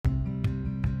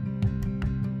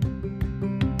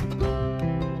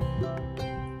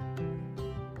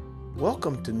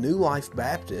Welcome to New Life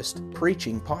Baptist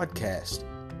Preaching Podcast,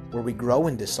 where we grow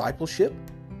in discipleship,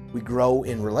 we grow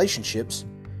in relationships,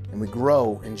 and we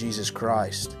grow in Jesus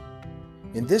Christ.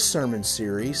 In this sermon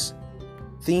series,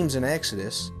 Themes in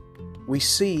Exodus, we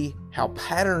see how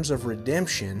patterns of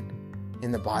redemption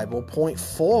in the Bible point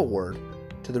forward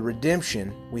to the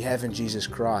redemption we have in Jesus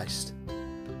Christ.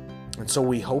 And so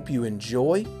we hope you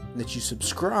enjoy and that you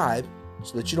subscribe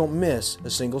so that you don't miss a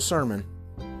single sermon.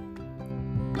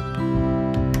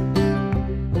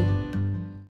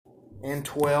 And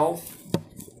 12.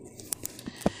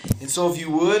 And so if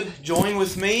you would, join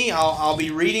with me. I'll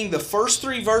be reading the first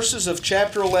 3 verses of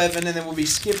chapter 11, and then we'll be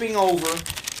skipping over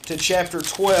to chapter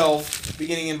 12,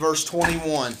 beginning in verse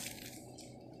 21.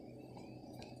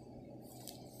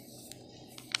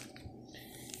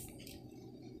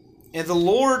 And the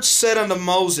Lord said unto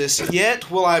Moses,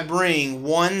 Yet will I bring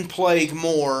one plague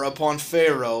more upon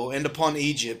Pharaoh and upon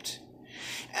Egypt.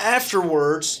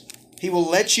 Afterwards he will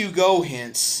let you go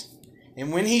hence.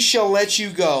 And when he shall let you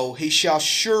go, he shall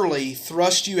surely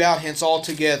thrust you out hence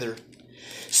altogether.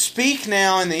 Speak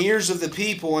now in the ears of the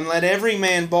people, and let every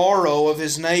man borrow of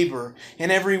his neighbor, and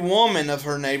every woman of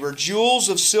her neighbor, jewels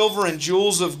of silver and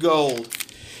jewels of gold.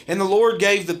 And the Lord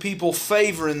gave the people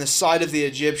favor in the sight of the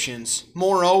Egyptians.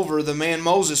 Moreover, the man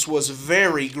Moses was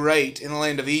very great in the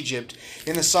land of Egypt,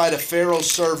 in the sight of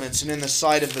Pharaoh's servants, and in the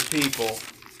sight of the people.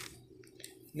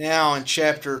 Now in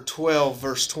chapter 12,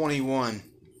 verse 21.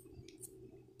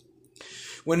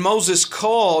 Then Moses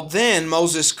called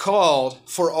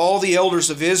for all the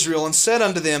elders of Israel, and said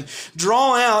unto them,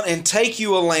 Draw out and take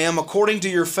you a lamb according to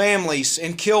your families,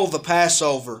 and kill the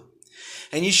Passover.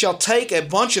 And ye shall take a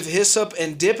bunch of hyssop,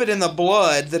 and dip it in the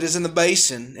blood that is in the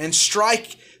basin, and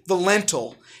strike the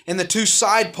lintel and the 2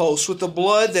 side posts with the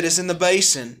blood that is in the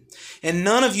basin. And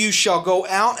none of you shall go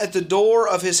out at the door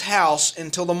of his house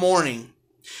until the morning.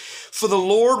 For the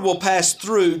Lord will pass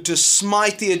through to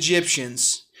smite the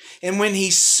Egyptians. And when he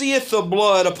seeth the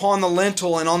blood upon the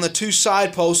lintel and on the 2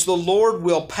 side posts, the Lord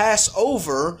will pass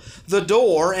over the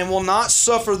door, and will not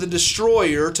suffer the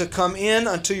destroyer to come in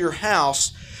unto your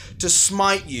house to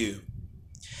smite you.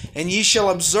 And ye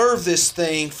shall observe this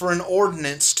thing for an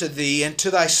ordinance to thee and to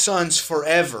thy sons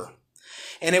forever.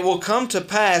 And it will come to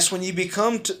pass when ye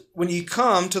come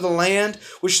to the land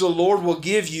which the Lord will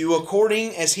give you,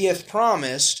 according as he hath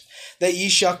promised, that ye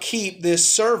shall keep this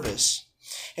service.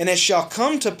 And it shall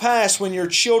come to pass when your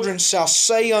children shall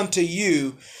say unto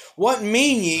you, What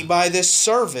mean ye by this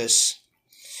service?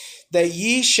 That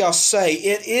ye shall say,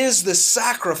 It is the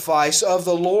sacrifice of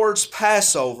the Lord's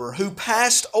Passover, who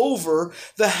passed over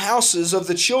the houses of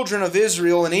the children of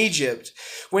Israel in Egypt,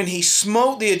 when he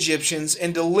smote the Egyptians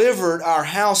and delivered our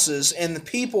houses, and the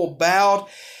people bowed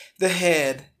the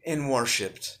head and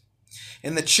worshipped.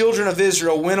 And the children of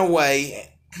Israel went away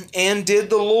and did as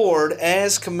the Lord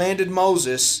had commanded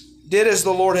Moses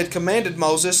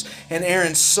and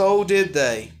Aaron, so did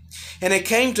they. And it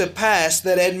came to pass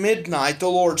that at midnight the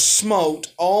Lord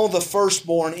smote all the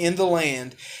firstborn in the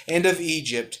land and of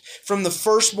Egypt, from the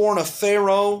firstborn of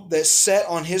Pharaoh that sat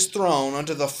on his throne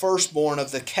unto the firstborn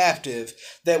of the captive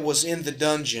that was in the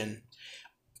dungeon,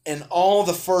 and all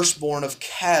the firstborn of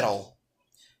cattle.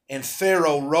 And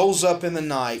Pharaoh rose up in the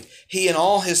night, he and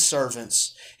all his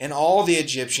servants, and all the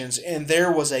Egyptians, and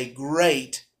there was a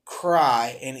great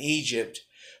cry in Egypt,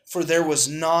 for there was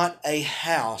not a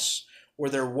house where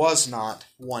there was not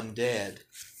one dead.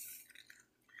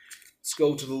 Let's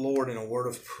go to the Lord in a word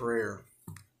of prayer.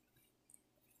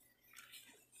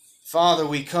 Father,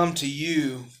 we come to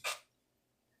you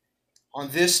on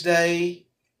this day,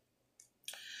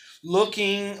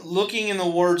 looking in the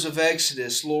words of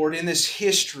Exodus, Lord, in this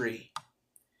history,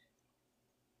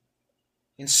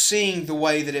 and seeing the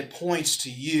way that it points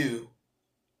to you,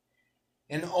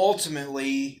 and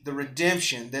ultimately the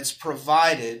redemption that's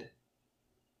provided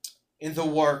in the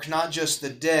work, not just the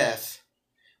death,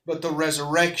 but the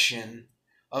resurrection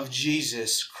of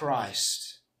Jesus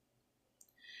Christ.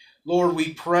 Lord,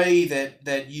 we pray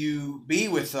that you be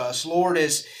with us, Lord,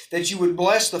 that you would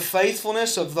bless the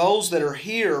faithfulness of those that are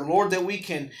here, Lord, that we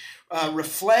can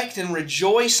reflect and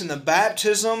rejoice in the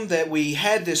baptism that we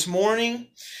had this morning,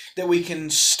 that we can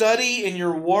study in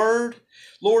your word,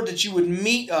 Lord, that you would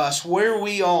meet us where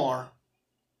we are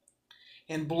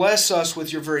and bless us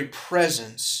with your very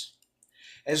presence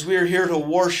as we are here to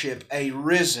worship a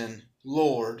risen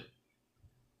Lord.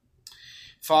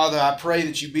 Father, I pray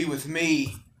that you be with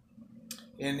me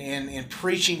in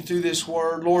preaching through this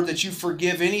word. Lord, that you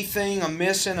forgive anything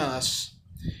amiss in us.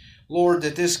 Lord,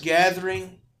 that this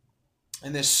gathering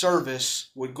and this service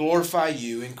would glorify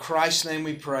you. In Christ's name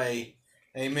we pray.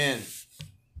 Amen.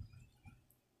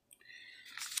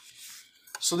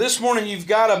 So this morning you've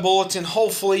got a bulletin.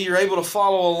 Hopefully you're able to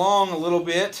follow along a little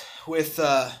bit with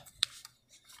the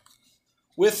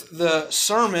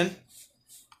sermon.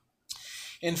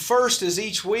 And first, as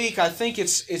each week, I think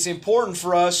it's important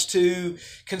for us to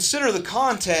consider the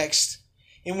context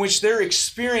in which they're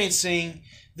experiencing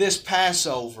this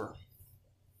Passover.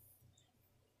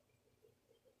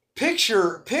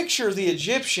 Picture the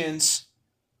Egyptians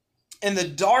and the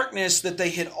darkness that they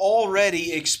had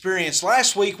already experienced.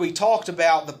 Last week we talked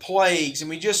about the plagues, and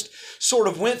we just sort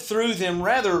of went through them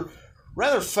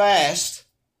rather fast.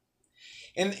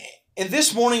 And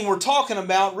this morning we're talking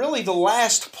about really the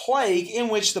last plague in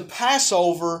which the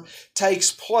Passover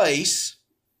takes place.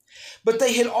 But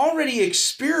they had already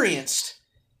experienced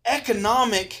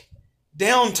economic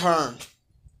downturn.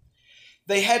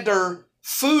 They had their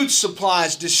food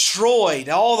supplies destroyed,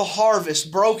 all the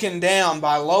harvest broken down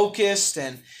by locusts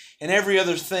and every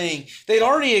other thing. They'd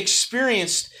already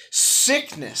experienced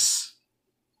sickness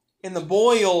in the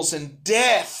boils and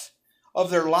death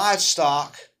of their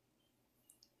livestock.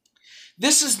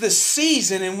 This is the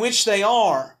season in which they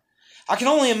are. I can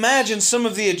only imagine some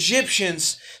of the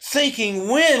Egyptians thinking,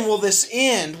 when will this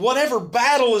end? Whatever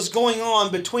battle is going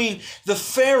on between the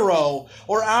Pharaoh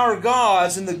or our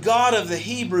gods and the God of the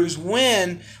Hebrews,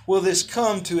 when will this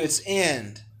come to its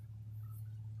end?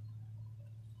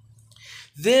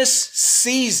 This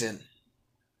season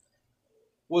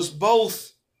was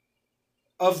both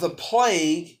of the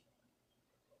plague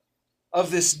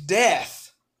of this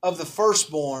death of the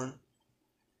firstborn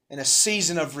and a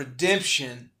season of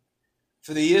redemption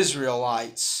for the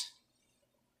Israelites.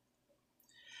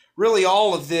 Really,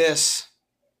 all of this,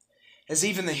 as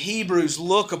even the Hebrews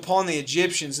look upon the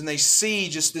Egyptians and they see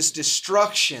just this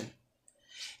destruction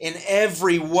in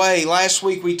every way. Last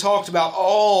week we talked about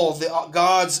all the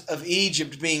gods of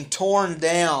Egypt being torn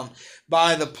down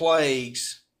by the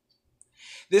plagues.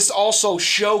 This also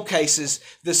showcases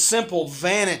the simple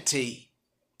vanity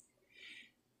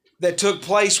that took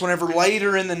place whenever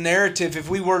later in the narrative, if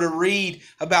we were to read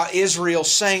about Israel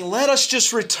saying, let us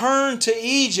just return to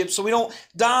Egypt so we don't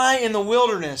die in the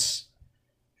wilderness.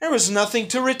 There was nothing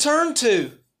to return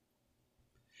to.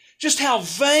 Just how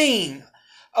vain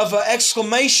of an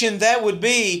exclamation that would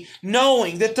be,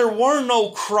 knowing that there were no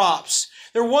crops.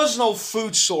 There was no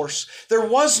food source. There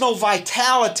was no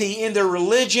vitality in their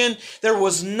religion. There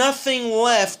was nothing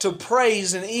left to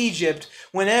praise in Egypt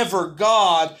whenever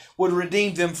God would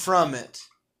redeem them from it.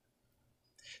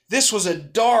 This was a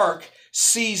dark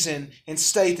season and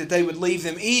state that they would leave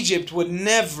them. Egypt would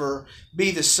never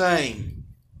be the same.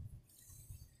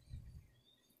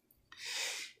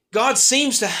 God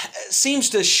seems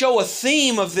to show a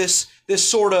theme of this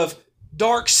sort of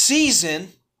dark season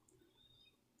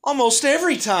almost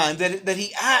every time that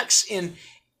He acts in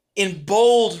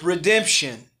bold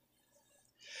redemption.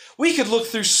 We could look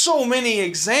through so many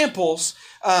examples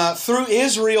through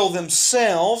Israel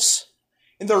themselves.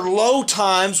 In their low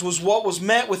times was what was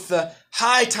met with the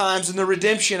high times in the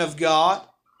redemption of God.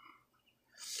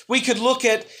 We could look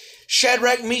at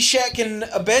Shadrach, Meshach, and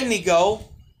Abednego,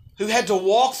 who had to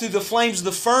walk through the flames of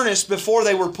the furnace before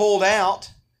they were pulled out.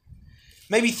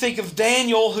 Maybe think of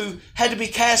Daniel, who had to be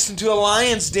cast into a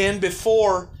lion's den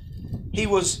before he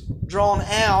was drawn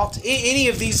out. Any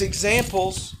of these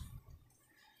examples.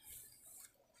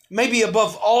 Maybe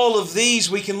above all of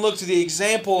these, we can look to the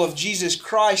example of Jesus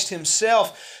Christ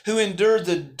Himself, who endured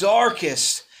the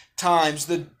darkest times,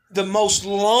 the most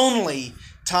lonely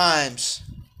times,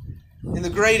 and the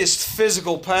greatest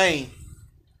physical pain.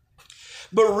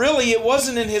 But really, it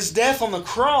wasn't in His death on the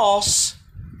cross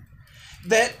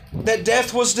that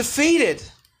death was defeated.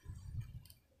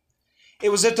 It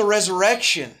was at the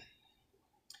resurrection.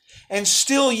 And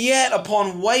still yet,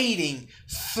 upon waiting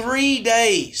 3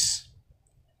 days,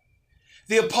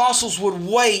 the apostles would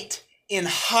wait in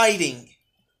hiding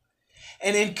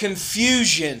and in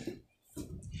confusion,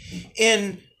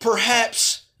 in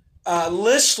perhaps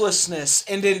listlessness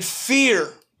and in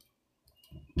fear,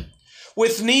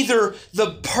 with neither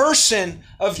the person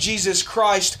of Jesus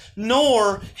Christ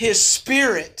nor His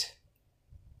Spirit.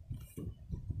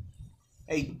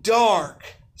 A dark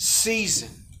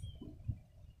season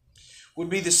would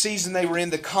be the season they were in,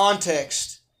 the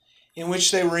context in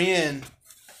which they were in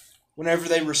whenever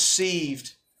they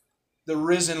received the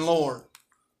risen Lord.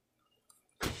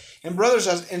 And brothers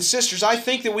and sisters, I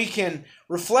think that we can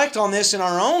reflect on this in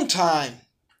our own time.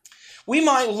 We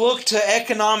might look to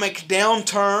economic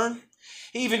downturn,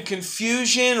 even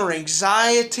confusion or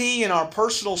anxiety in our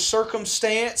personal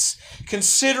circumstance,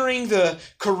 considering the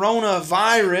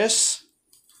coronavirus,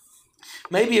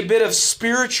 maybe a bit of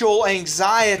spiritual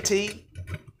anxiety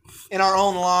in our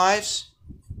own lives.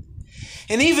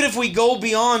 And even if we go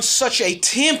beyond such a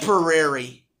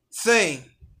temporary thing,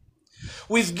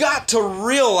 we've got to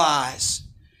realize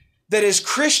that as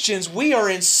Christians, we are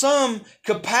in some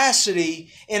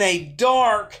capacity in a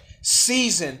dark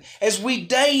season as we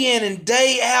day in and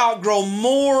day out grow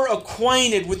more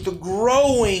acquainted with the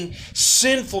growing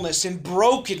sinfulness and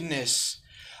brokenness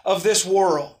of this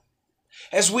world.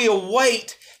 As we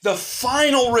await the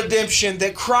final redemption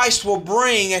that Christ will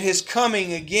bring at His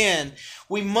coming again,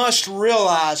 we must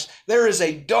realize there is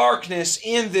a darkness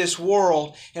in this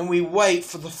world, and we wait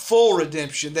for the full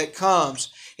redemption that comes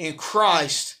in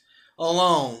Christ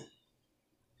alone.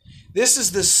 This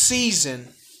is the season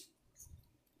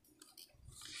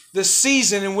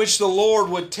in which the Lord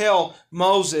would tell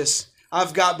Moses,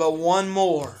 I've got but one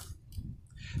more.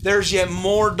 There's yet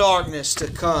more darkness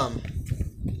to come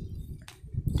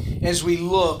as we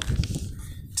look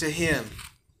to Him.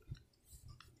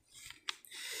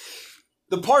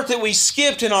 The part that we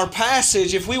skipped in our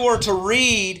passage, if we were to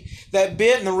read that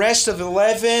bit in the rest of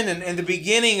 11 and the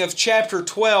beginning of chapter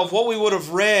 12, what we would have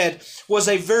read was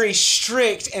a very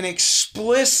strict and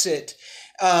explicit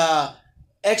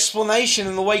explanation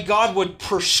in the way God would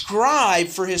prescribe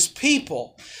for His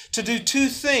people to do two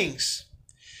things.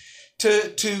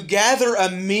 To gather a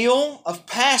meal of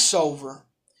Passover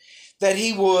that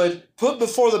He would put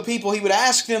before the people. He would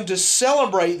ask them to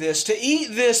celebrate this, to eat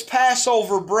this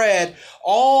Passover bread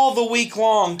all the week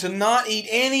long, to not eat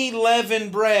any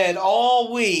leavened bread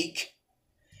all week,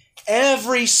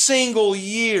 every single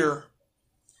year,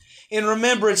 in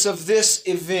remembrance of this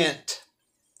event.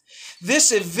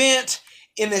 This event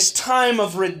in this time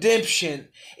of redemption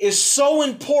is so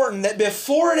important that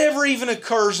before it ever even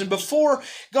occurs and before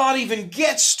God even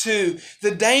gets to the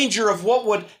danger of what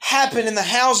would happen in the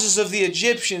houses of the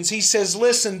Egyptians, He says,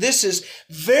 listen, this is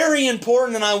very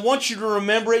important and I want you to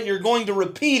remember it. You're going to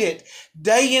repeat it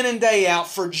day in and day out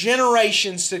for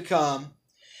generations to come.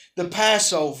 The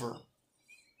Passover.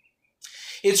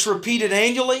 It's repeated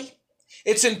annually.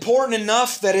 It's important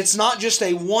enough that it's not just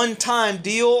a one-time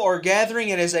deal or gathering.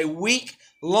 It is a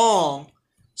week-long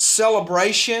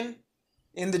celebration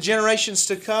in the generations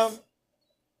to come.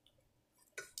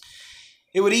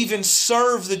 It would even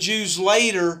serve the Jews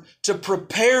later to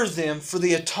prepare them for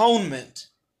the atonement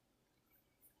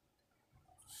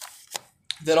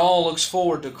that all looks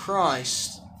forward to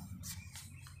Christ.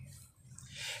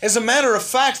 As a matter of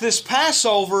fact, this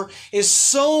Passover is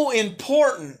so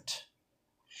important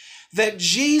that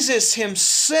Jesus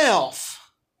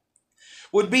Himself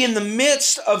would be in the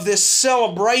midst of this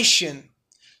celebration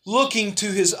looking to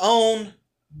His own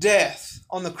death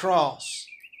on the cross.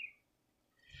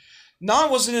 Not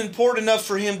was it important enough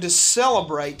for Him to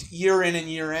celebrate year in and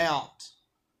year out,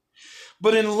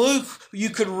 but in Luke you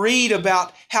could read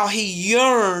about how He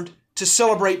yearned to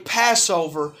celebrate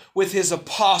Passover with His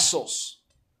apostles.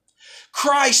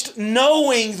 Christ,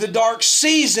 knowing the dark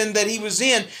season that He was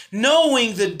in,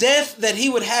 knowing the death that He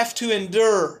would have to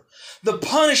endure, the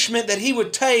punishment that He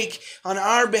would take on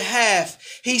our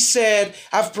behalf, He said,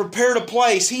 I've prepared a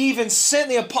place. He even sent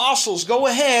the apostles, go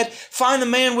ahead, find the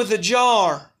man with the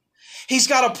jar. He's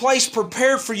got a place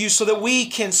prepared for you so that we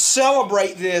can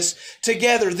celebrate this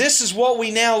together. This is what we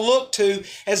now look to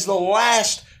as the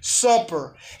Last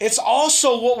Supper. It's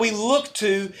also what we look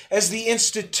to as the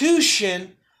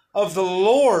institution of the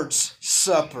Lord's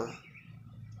Supper,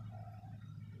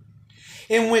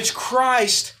 in which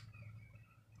Christ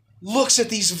looks at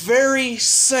these very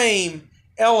same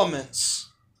elements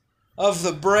of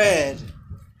the bread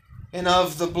and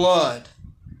of the blood.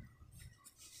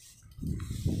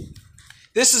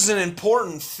 This is an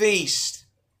important feast.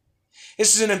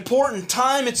 This is an important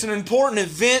time. It's an important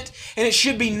event, and it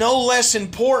should be no less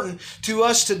important to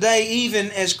us today, even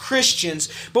as Christians.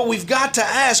 But we've got to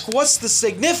ask, what's the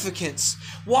significance?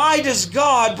 Why does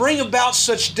God bring about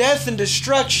such death and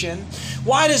destruction?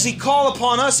 Why does He call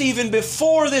upon us, even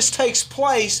before this takes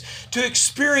place, to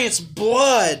experience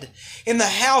blood in the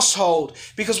household?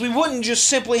 Because we wouldn't just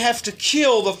simply have to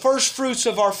kill the first fruits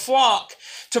of our flock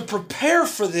to prepare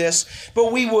for this,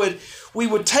 but we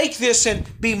would take this and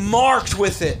be marked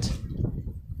with it.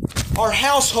 Our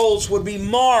households would be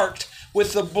marked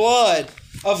with the blood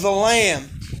of the Lamb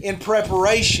in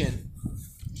preparation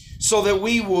so that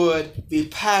we would be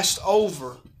passed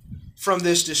over from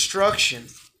this destruction.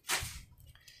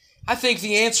 I think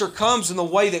the answer comes in the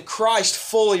way that Christ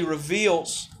fully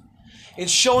reveals in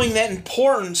showing that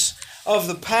importance of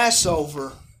the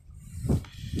Passover.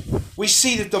 We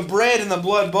see that the bread and the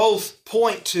blood both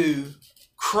point to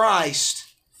Christ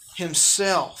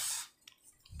Himself.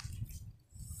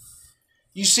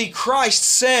 You see, Christ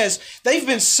says they've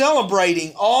been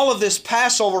celebrating all of this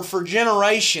Passover for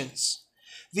generations.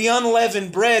 the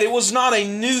unleavened bread. It was not a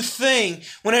new thing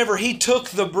whenever He took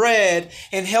the bread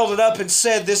and held it up and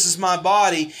said, "This is my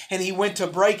body," and He went to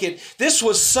break it. This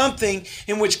was something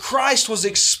in which Christ was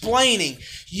explaining.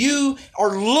 You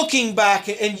are looking back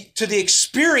to the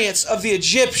experience of the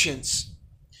Egyptians.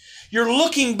 You're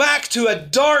looking back to a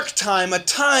dark time, a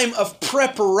time of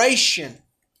preparation.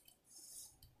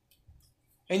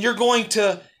 And you're going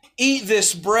to eat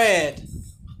this bread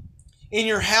in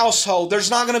your household. There's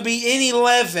not going to be any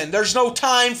leaven. There's no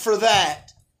time for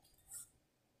that.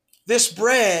 This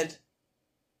bread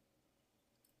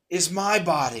is my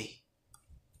body.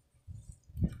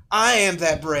 I am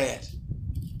that bread.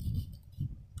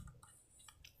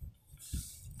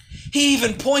 He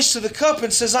even points to the cup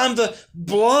and says, "I'm the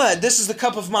blood. This is the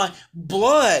cup of my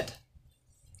blood."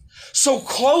 So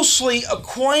closely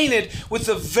acquainted with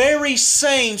the very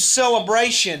same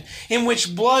celebration in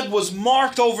which blood was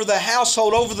marked over the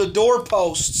household, over the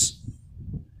doorposts.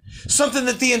 Something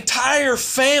that the entire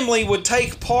family would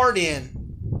take part in.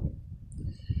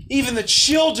 Even the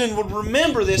children would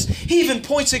remember this. He even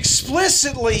points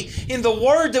explicitly in the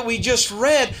word that we just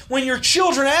read. When your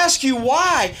children ask you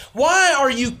why are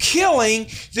you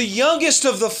killing the youngest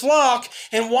of the flock,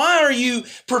 and why are you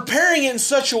preparing it in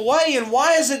such a way, and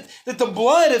why is it that the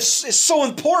blood is so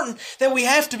important that we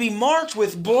have to be marked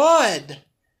with blood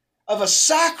of a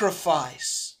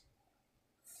sacrifice?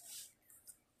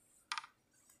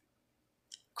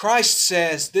 Christ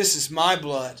says, "This is my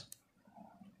blood.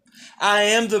 I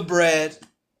am the bread,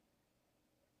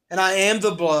 and I am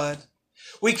the blood."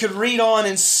 We could read on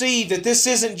and see that this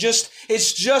isn't just,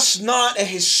 it's just not a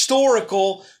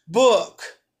historical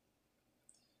book.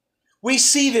 We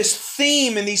see this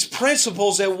theme and these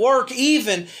principles at work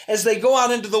even as they go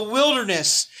out into the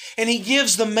wilderness. And He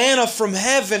gives the manna from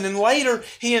heaven. And later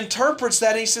He interprets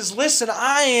that and He says, "Listen,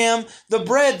 I am the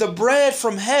bread. The bread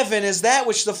from heaven is that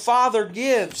which the Father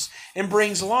gives and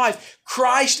brings life."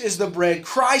 Christ is the bread.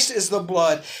 Christ is the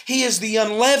blood. He is the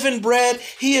unleavened bread.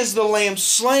 He is the Lamb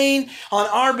slain on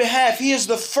our behalf. He is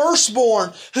the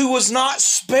firstborn who was not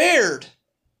spared.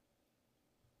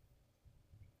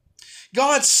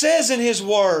 God says in His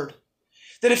Word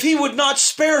that if He would not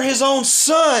spare His own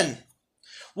Son,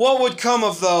 what would come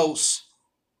of those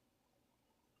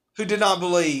who did not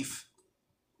believe?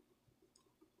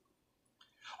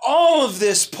 All of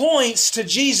this points to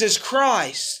Jesus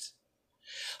Christ.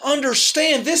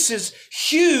 Understand, this is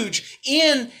huge.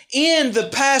 In the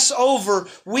Passover,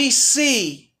 we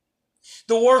see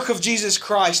the work of Jesus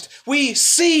Christ. We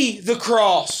see the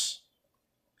cross.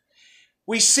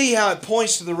 We see how it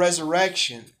points to the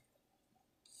resurrection.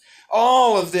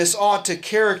 All of this ought to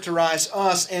characterize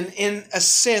us, and in a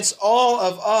sense, all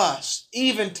of us,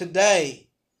 even today,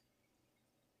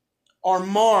 are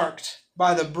marked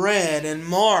by the bread and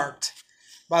marked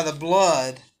by the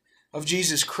blood of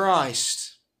Jesus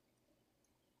Christ.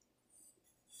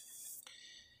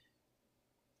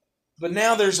 But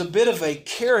now there's a bit of a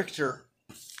character.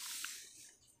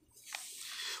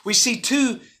 We see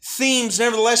two themes,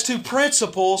 nevertheless, two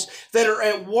principles that are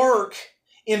at work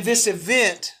in this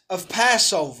event of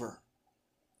Passover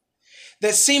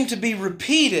that seem to be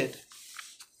repeated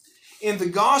in the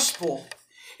gospel,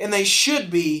 and they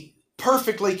should be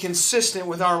perfectly consistent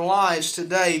with our lives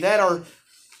today. That are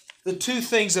the two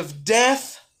things of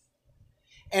death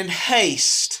and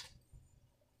haste.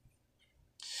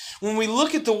 When we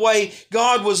look at the way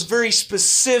God was very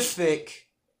specific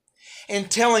in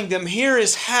telling them, here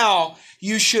is how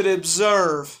you should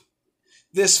observe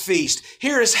this feast.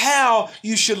 Here is how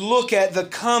you should look at the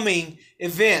coming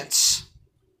events.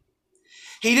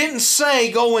 He didn't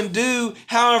say, go and do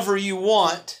however you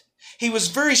want. He was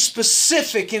very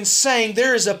specific in saying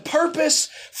there is a purpose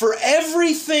for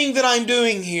everything that I'm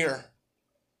doing here.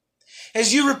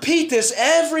 As you repeat this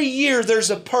every year,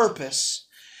 there's a purpose.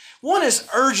 One is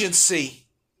urgency.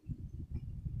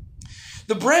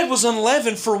 The bread was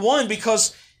unleavened for one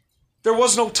because there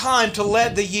was no time to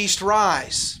let the yeast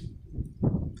rise.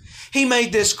 He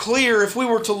made this clear. If we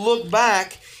were to look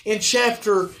back in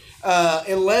chapter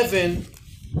 11,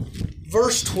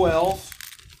 verse 12,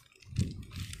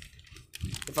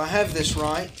 if I have this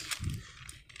right,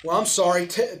 well, I'm sorry,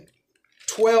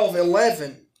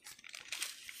 12:11.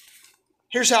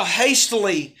 Here's how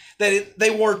hastily they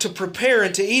were to prepare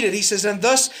and to eat it. He says, and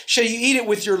thus shall you eat it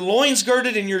with your loins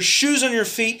girded and your shoes on your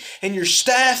feet and your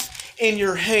staff in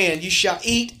your hand. You shall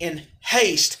eat in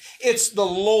haste. It's the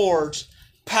Lord's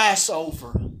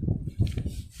Passover.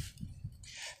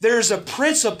 There's a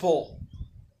principle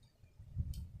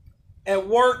at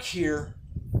work here,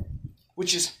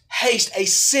 which is haste, a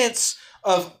sense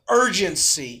of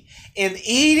urgency in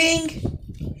eating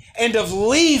and of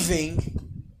leaving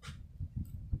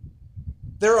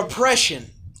their oppression.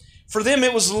 For them,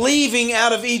 it was leaving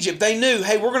out of Egypt. They knew,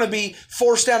 hey, we're going to be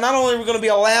forced out. Not only are we going to be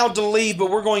allowed to leave, but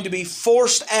we're going to be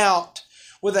forced out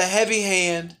with a heavy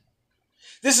hand.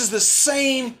 This is the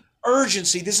same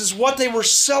urgency. This is what they were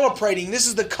celebrating. This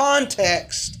is the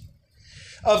context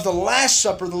of the Last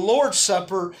Supper, the Lord's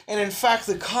Supper, and in fact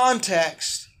the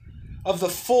context of the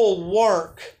full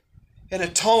work and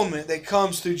atonement that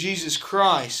comes through Jesus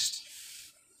Christ.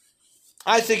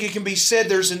 I think it can be said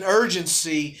there's an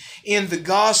urgency in the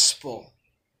gospel.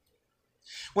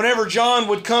 Whenever John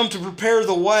would come to prepare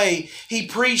the way, he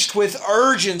preached with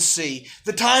urgency.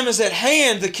 The time is at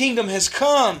hand, the kingdom has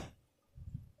come.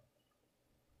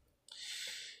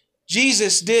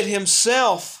 Jesus did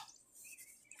himself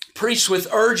preach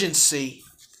with urgency,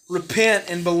 repent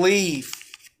and believe.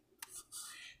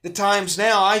 The times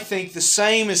now, I think the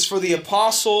same is for the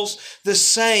apostles, the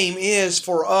same is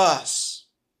for us.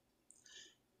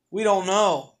 We don't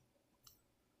know.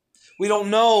 We don't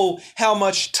know how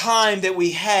much time that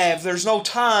we have. There's no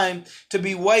time to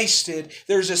be wasted.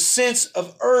 There's a sense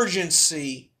of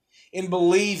urgency in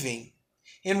believing,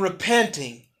 in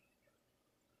repenting,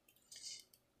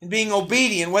 in being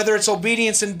obedient, whether it's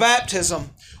obedience in baptism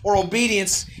or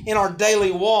obedience in our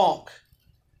daily walk.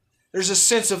 There's a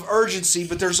sense of urgency,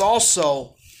 but there's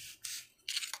also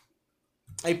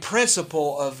a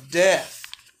principle of death.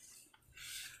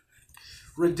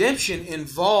 Redemption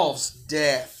involves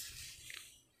death.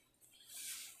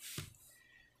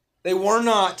 They were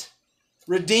not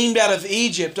redeemed out of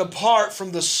Egypt apart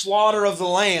from the slaughter of the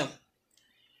lamb.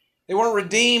 They weren't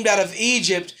redeemed out of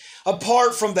Egypt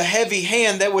apart from the heavy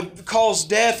hand that would cause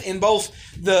death in both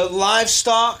the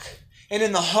livestock and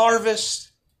in the harvest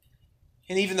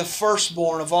and even the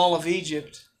firstborn of all of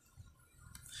Egypt.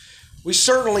 We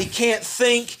certainly can't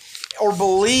think or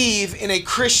believe in a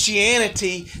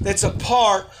Christianity that's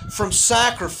apart from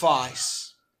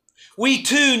sacrifice. We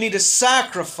too need a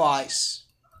sacrifice.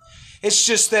 It's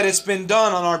just that it's been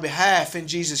done on our behalf in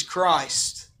Jesus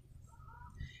Christ.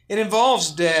 It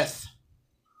involves death.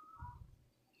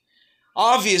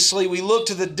 Obviously, we look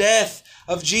to the death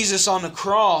of Jesus on the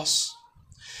cross,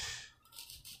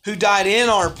 who died in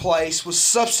our place, was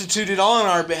substituted on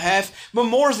our behalf. But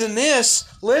more than this,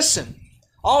 listen,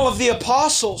 all of the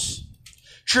apostles,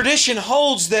 tradition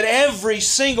holds that every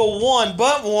single one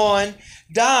but one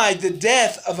died the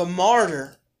death of a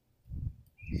martyr.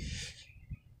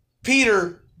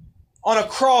 Peter on a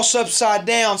cross upside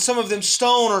down, some of them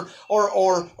stoned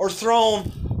or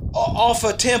thrown off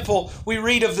a temple. We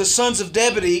read of the sons of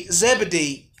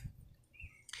Zebedee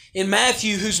in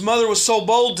Matthew, whose mother was so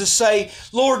bold to say,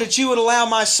 Lord, that you would allow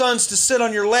my sons to sit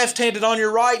on your left hand and on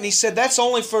your right. And he said, that's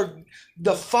only for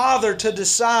the Father to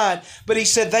decide. But he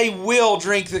said, they will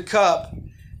drink the cup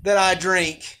that I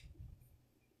drink.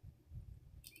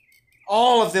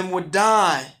 All of them would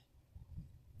die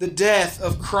the death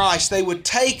of Christ. They would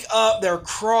take up their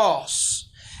cross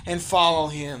and follow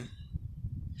Him.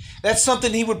 That's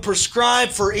something He would prescribe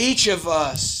for each of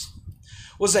us,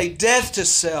 was a death to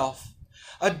self,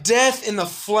 a death in the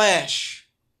flesh,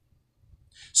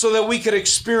 so that we could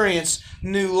experience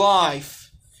new life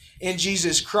in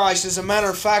Jesus Christ. As a matter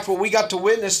of fact, what we got to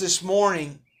witness this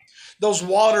morning, those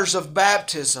waters of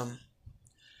baptism,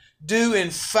 do in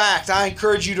fact, I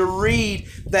encourage you to read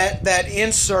that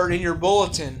insert in your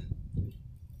bulletin.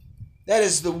 That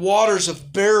is the waters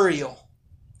of burial,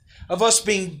 of us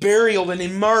being buried and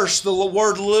immersed. The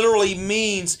word literally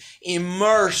means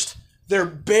immersed. They're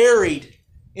buried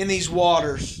in these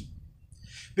waters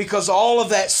because all of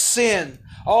that sin,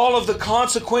 all of the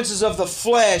consequences of the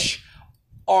flesh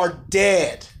are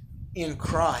dead in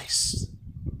Christ.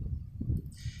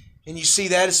 And you see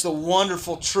that it's the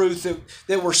wonderful truth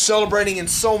that we're celebrating, and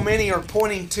so many are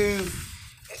pointing to,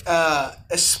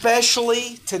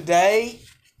 especially today,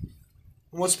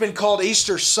 what's been called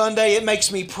Easter Sunday. It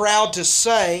makes me proud to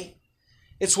say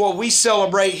it's what we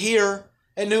celebrate here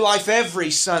at New Life every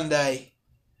Sunday.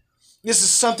 This is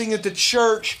something that the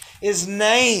church is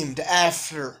named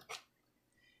after,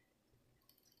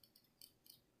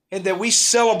 and that we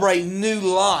celebrate new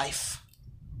life.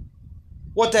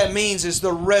 What that means is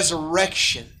the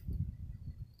resurrection.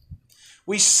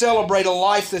 We celebrate a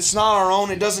life that's not our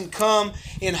own. It doesn't come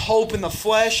in hope in the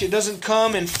flesh. It doesn't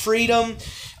come in freedom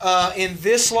in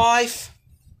this life.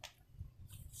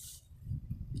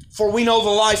 For we know the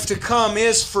life to come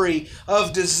is free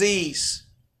of disease,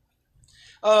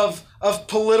 of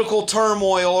political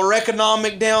turmoil or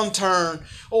economic downturn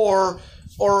or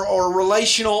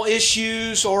relational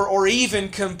issues or even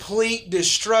complete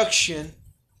destruction.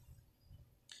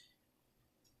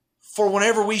 For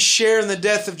whenever we share in the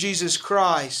death of Jesus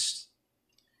Christ,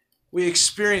 we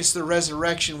experience the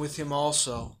resurrection with Him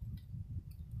also.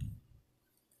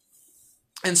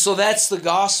 And so that's the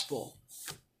gospel.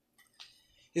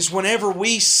 Is whenever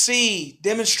we see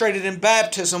demonstrated in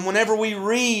baptism, whenever we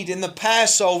read in the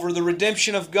Passover the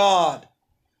redemption of God,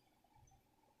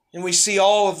 and we see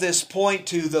all of this point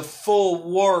to the full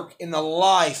work in the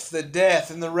life, the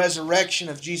death, and the resurrection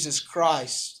of Jesus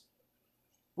Christ,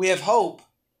 we have hope.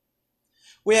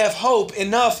 We have hope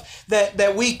enough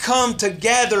that we come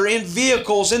together in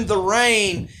vehicles in the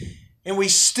rain and we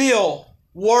still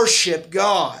worship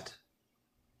God.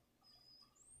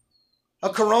 A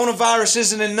coronavirus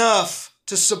isn't enough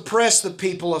to suppress the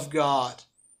people of God.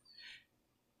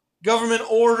 Government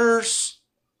orders,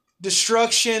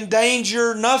 destruction,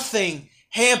 danger, nothing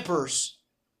hampers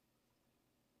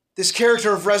this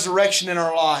character of resurrection in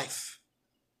our life.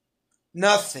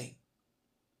 Nothing.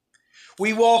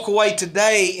 We walk away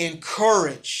today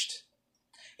encouraged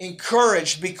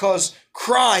because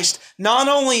Christ, not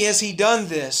only has He done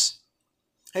this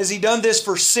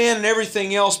for sin and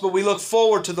everything else, but we look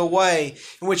forward to the way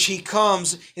in which He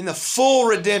comes in the full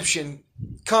redemption,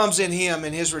 comes in Him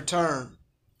in His return.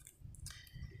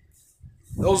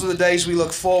 Those are the days we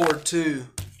look forward to.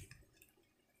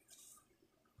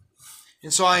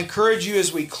 And so I encourage you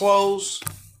as we close,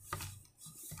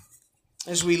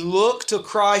 as we look to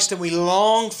Christ and we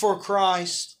long for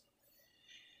Christ,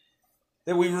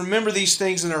 that we remember these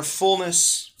things in their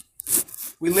fullness.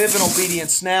 We live in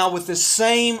obedience now with the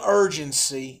same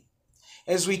urgency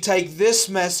as we take this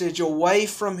message away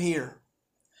from here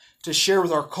to share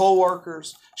with our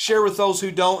co-workers, share with those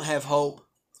who don't have hope,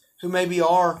 who maybe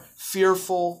are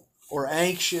fearful or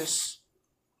anxious,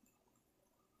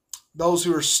 those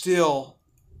who are still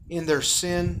in their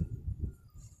sin.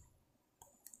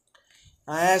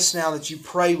 I ask now that you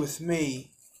pray with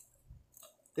me,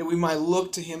 that we might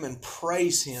look to Him and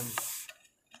praise Him.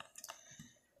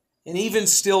 And even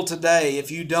still today,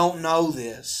 if you don't know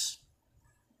this,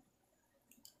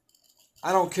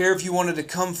 I don't care if you wanted to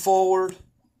come forward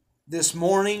this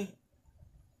morning,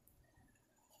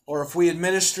 or if we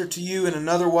administer to you in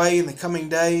another way in the coming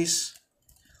days,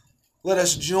 let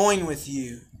us join with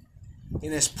you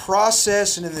in this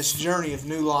process and in this journey of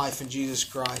new life in Jesus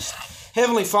Christ.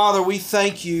 Heavenly Father, we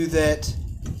thank You that,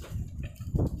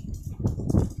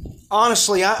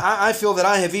 honestly, I feel that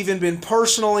I have even been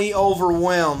personally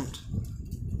overwhelmed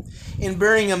in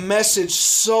bearing a message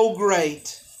so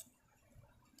great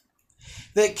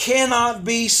that cannot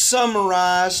be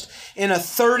summarized in a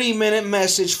 30-minute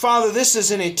message. Father, this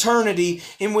is an eternity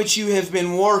in which You have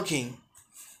been working.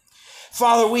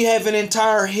 Father, we have an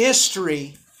entire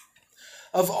history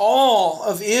of all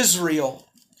of Israel,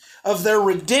 of their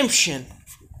redemption,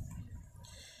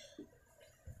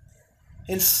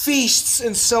 and feasts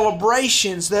and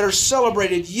celebrations that are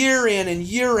celebrated year in and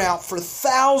year out for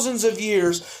thousands of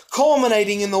years,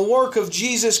 culminating in the work of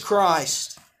Jesus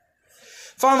Christ.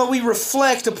 Father, we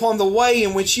reflect upon the way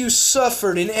in which You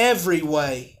suffered in every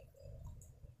way,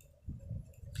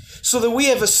 so that we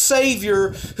have a Savior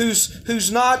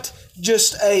who's not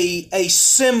just a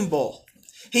symbol.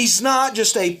 He's not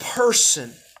just a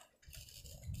person,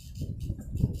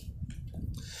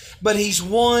 but He's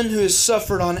one who has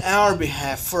suffered on our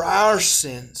behalf for our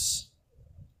sins,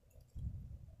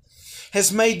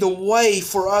 has made the way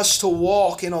for us to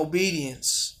walk in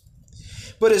obedience,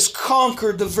 but has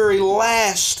conquered the very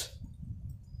last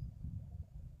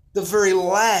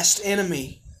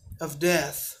enemy of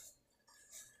death.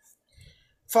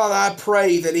 Father, I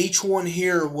pray that each one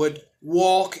here would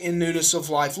walk in newness of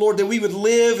life. Lord, that we would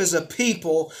live as a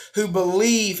people who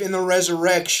believe in the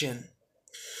resurrection,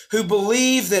 who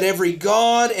believe that every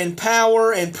God and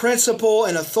power and principle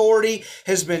and authority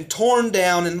has been torn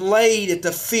down and laid at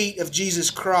the feet of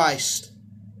Jesus Christ.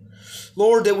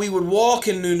 Lord, that we would walk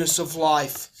in newness of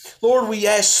life. Lord, we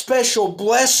ask special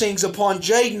blessings upon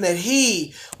Jaden, that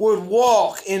he would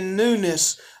walk in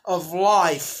newness of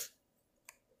life.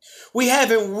 We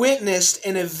haven't witnessed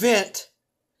an event,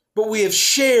 but we have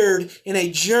shared in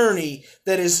a journey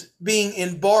that is being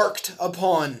embarked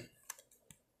upon.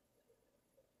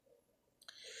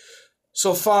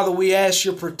 So, Father, we ask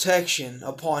Your protection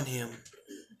upon him.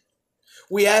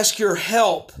 We ask Your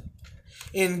help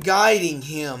in guiding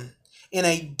him in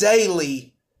a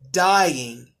daily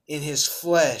dying in his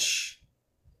flesh,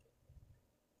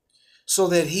 so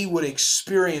that he would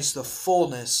experience the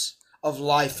fullness of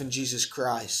life in Jesus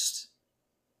Christ.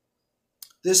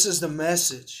 This is the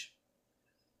message.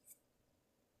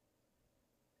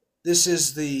 This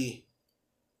is the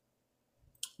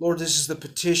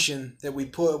petition that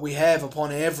we have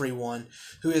upon everyone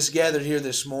who is gathered here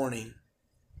this morning.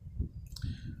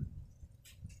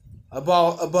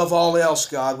 Above all else,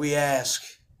 God, we ask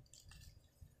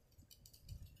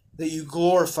that you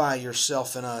glorify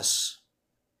yourself in us.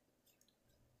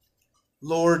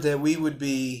 Lord, that we would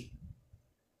be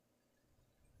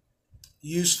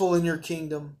useful in your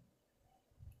kingdom.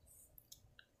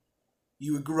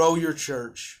 You would grow your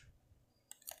church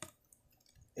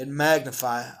and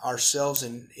magnify ourselves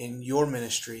in your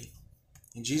ministry.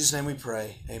 In Jesus' name we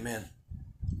pray. Amen.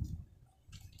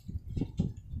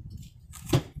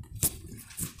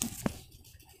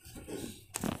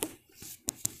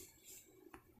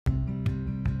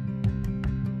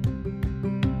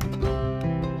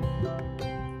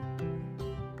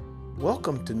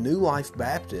 Welcome to New Life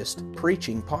Baptist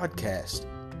Preaching Podcast,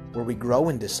 where we grow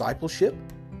in discipleship,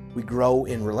 we grow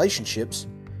in relationships,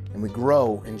 and we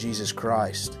grow in Jesus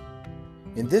Christ.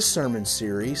 In this sermon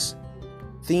series,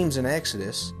 Themes in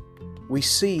Exodus, we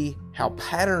see how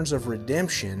patterns of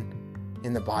redemption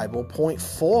in the Bible point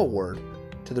forward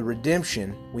to the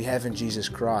redemption we have in Jesus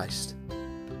Christ.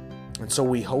 And so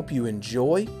we hope you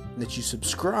enjoy and that you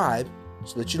subscribe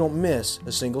so that you don't miss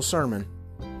a single sermon.